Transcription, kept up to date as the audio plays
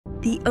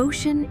The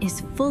ocean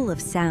is full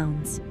of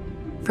sounds,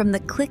 from the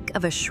click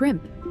of a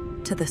shrimp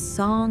to the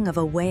song of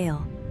a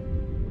whale.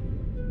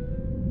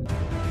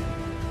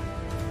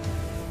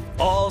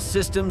 All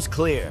systems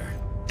clear.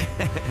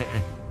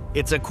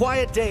 It's a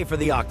quiet day for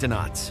the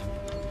Octonauts.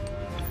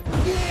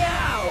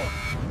 Yow!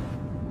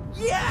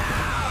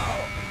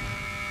 Yow!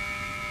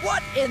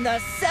 What in the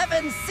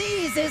seven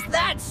seas is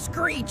that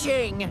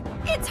screeching?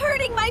 It's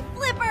hurting my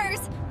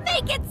flippers!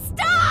 Make it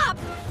stop!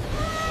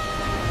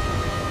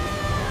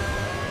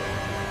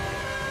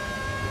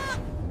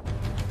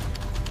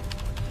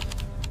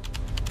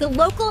 The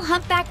local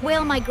humpback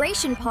whale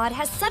migration pod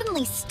has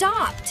suddenly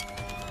stopped.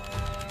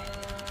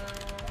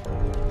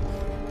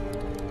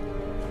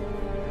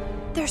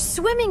 They're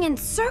swimming in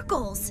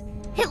circles.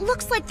 It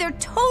looks like they're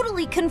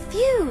totally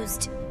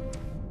confused.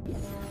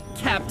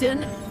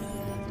 Captain,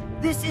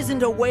 this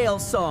isn't a whale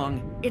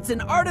song. It's an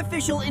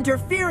artificial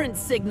interference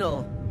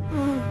signal.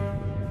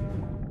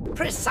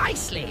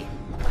 Precisely.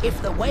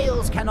 If the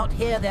whales cannot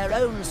hear their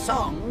own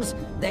songs,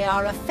 they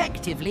are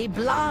effectively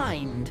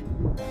blind.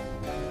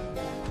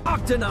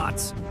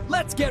 Octonauts,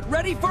 let's get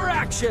ready for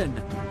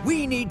action!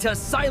 We need to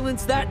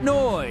silence that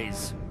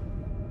noise!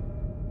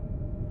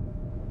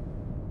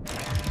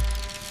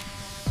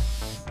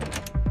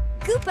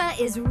 Koopa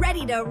is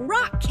ready to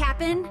rock,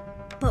 Captain.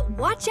 But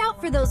watch out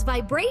for those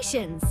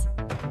vibrations.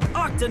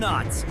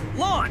 Octonauts,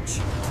 launch!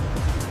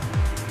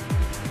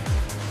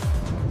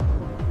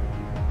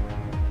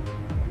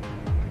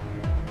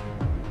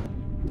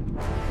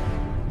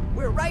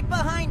 We're right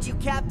behind you,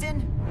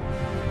 Captain.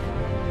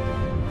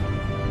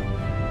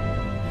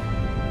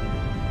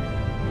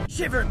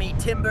 Shiver me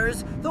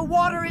timbers, the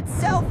water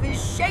itself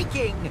is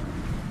shaking!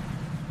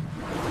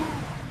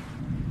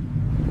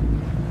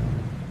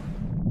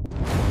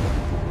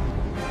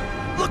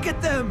 Look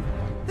at them!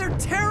 They're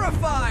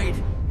terrified!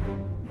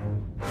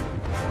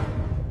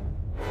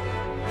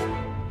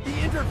 The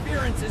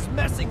interference is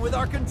messing with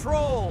our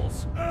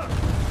controls!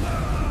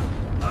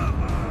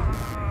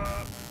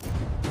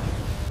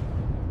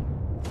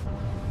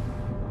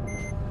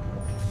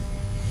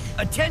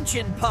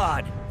 Attention,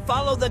 pod!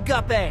 Follow the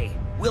guppy!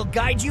 We'll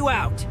guide you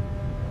out!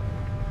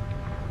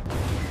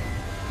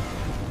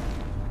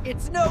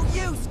 It's no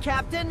use,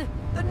 Captain!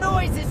 The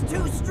noise is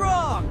too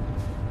strong!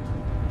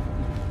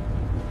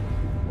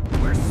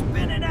 We're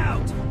spinning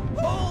out!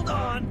 Hold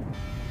on!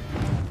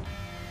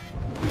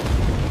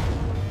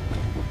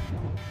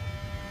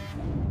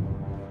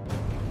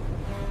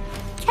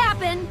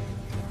 Captain!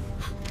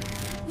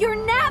 Your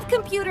nav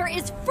computer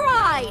is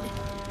fried!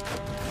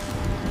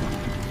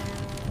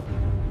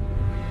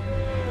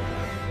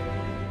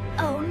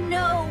 Oh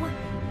no!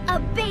 A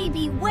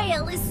baby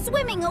whale is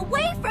swimming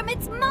away from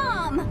its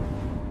mom!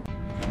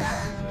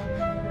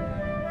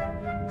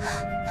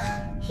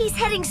 He's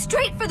heading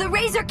straight for the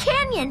Razor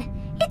Canyon!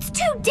 It's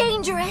too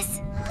dangerous!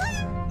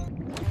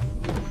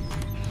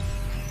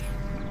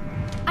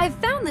 I've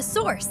found the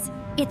source.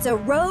 It's a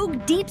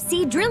rogue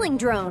deep-sea drilling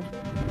drone.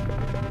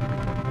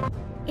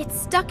 It's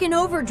stuck in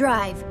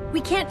overdrive.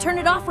 We can't turn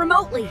it off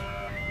remotely.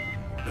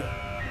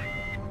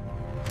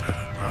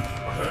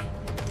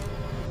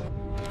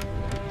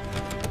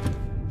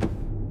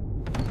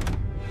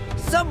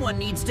 Someone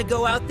needs to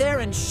go out there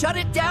and shut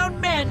it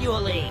down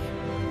manually!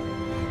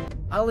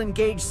 I'll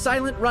engage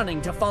silent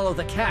running to follow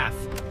the calf.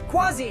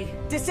 Kwazii,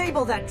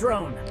 disable that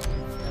drone!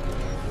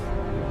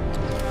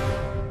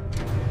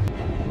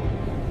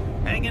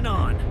 Hanging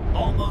on,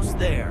 almost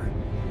there.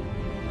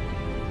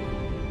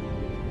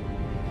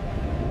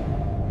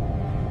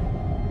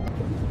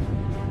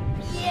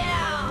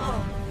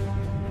 Yow!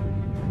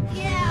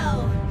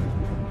 Yow!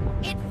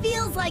 It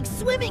feels like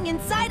swimming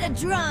inside a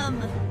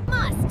drum!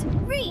 Must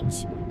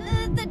reach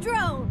the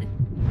drone!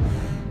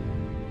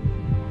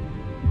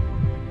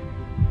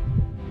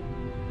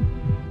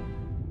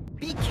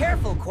 Be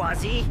careful,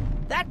 Kwazii.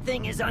 That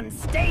thing is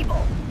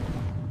unstable.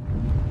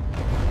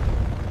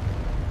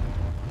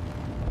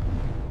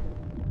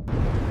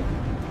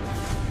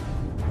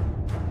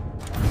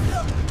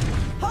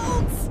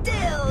 Hold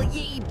still,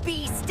 ye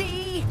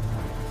beastie!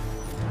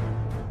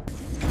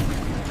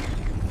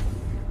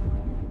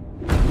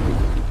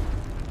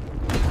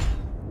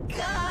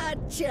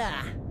 Gotcha!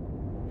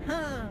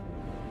 Huh.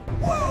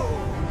 Whoa!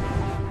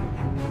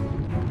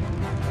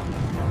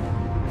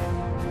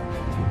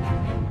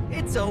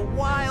 It's a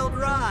wild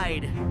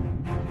ride.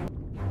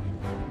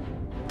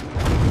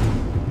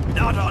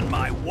 Not on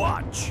my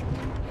watch!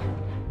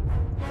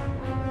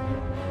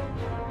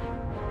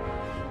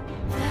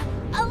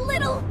 A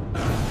little...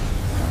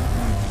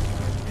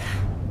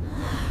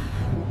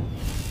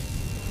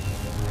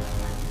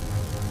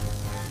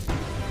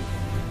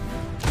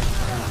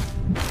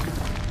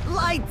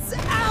 Lights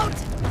out!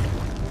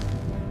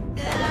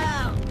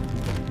 Ow.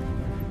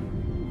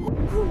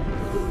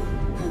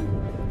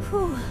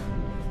 Whew.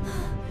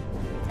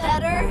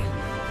 Better?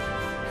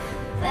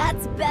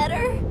 That's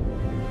better?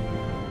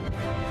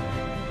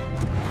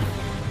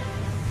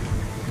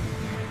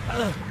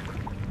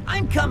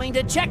 I'm coming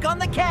to check on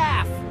the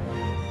calf!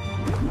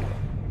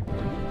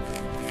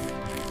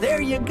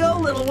 There you go,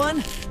 little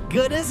one.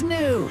 good as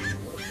new.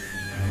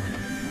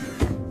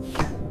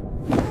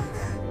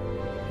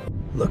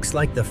 Looks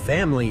like the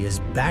family is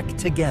back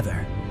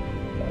together.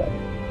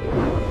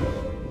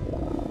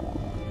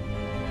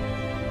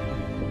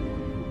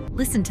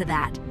 Listen to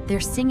that. They're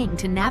singing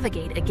to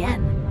navigate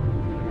again.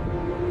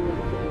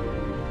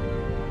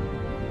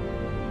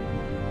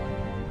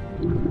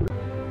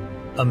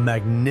 A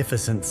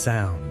magnificent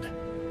sound.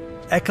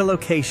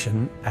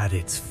 Echolocation at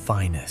its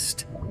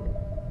finest.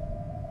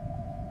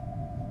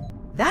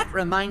 That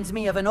reminds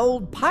me of an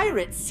old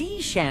pirate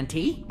sea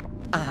shanty.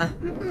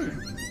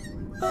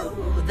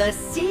 Oh, the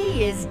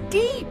sea is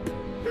deep.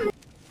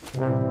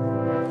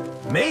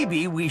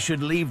 Maybe we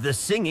should leave the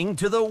singing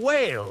to the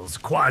whales,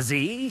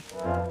 Kwazii.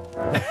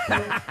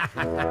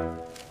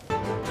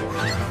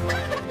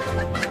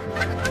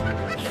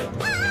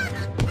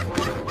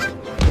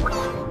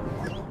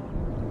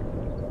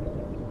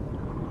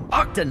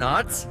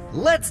 Octonauts,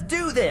 let's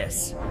do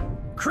this!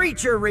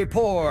 Creature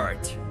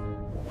report!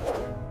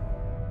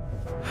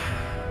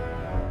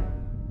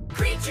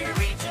 Creature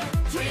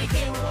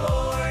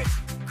report.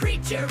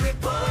 Creature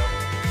report.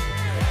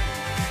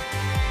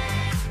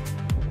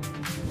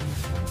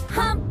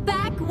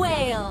 Humpback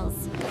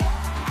whales.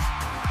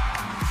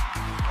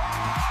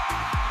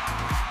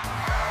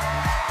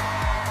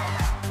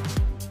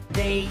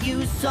 They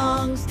use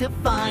songs to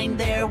find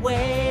their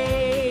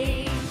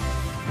way.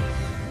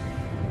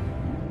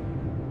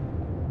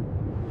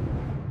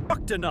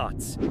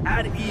 Octonauts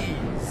at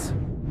ease.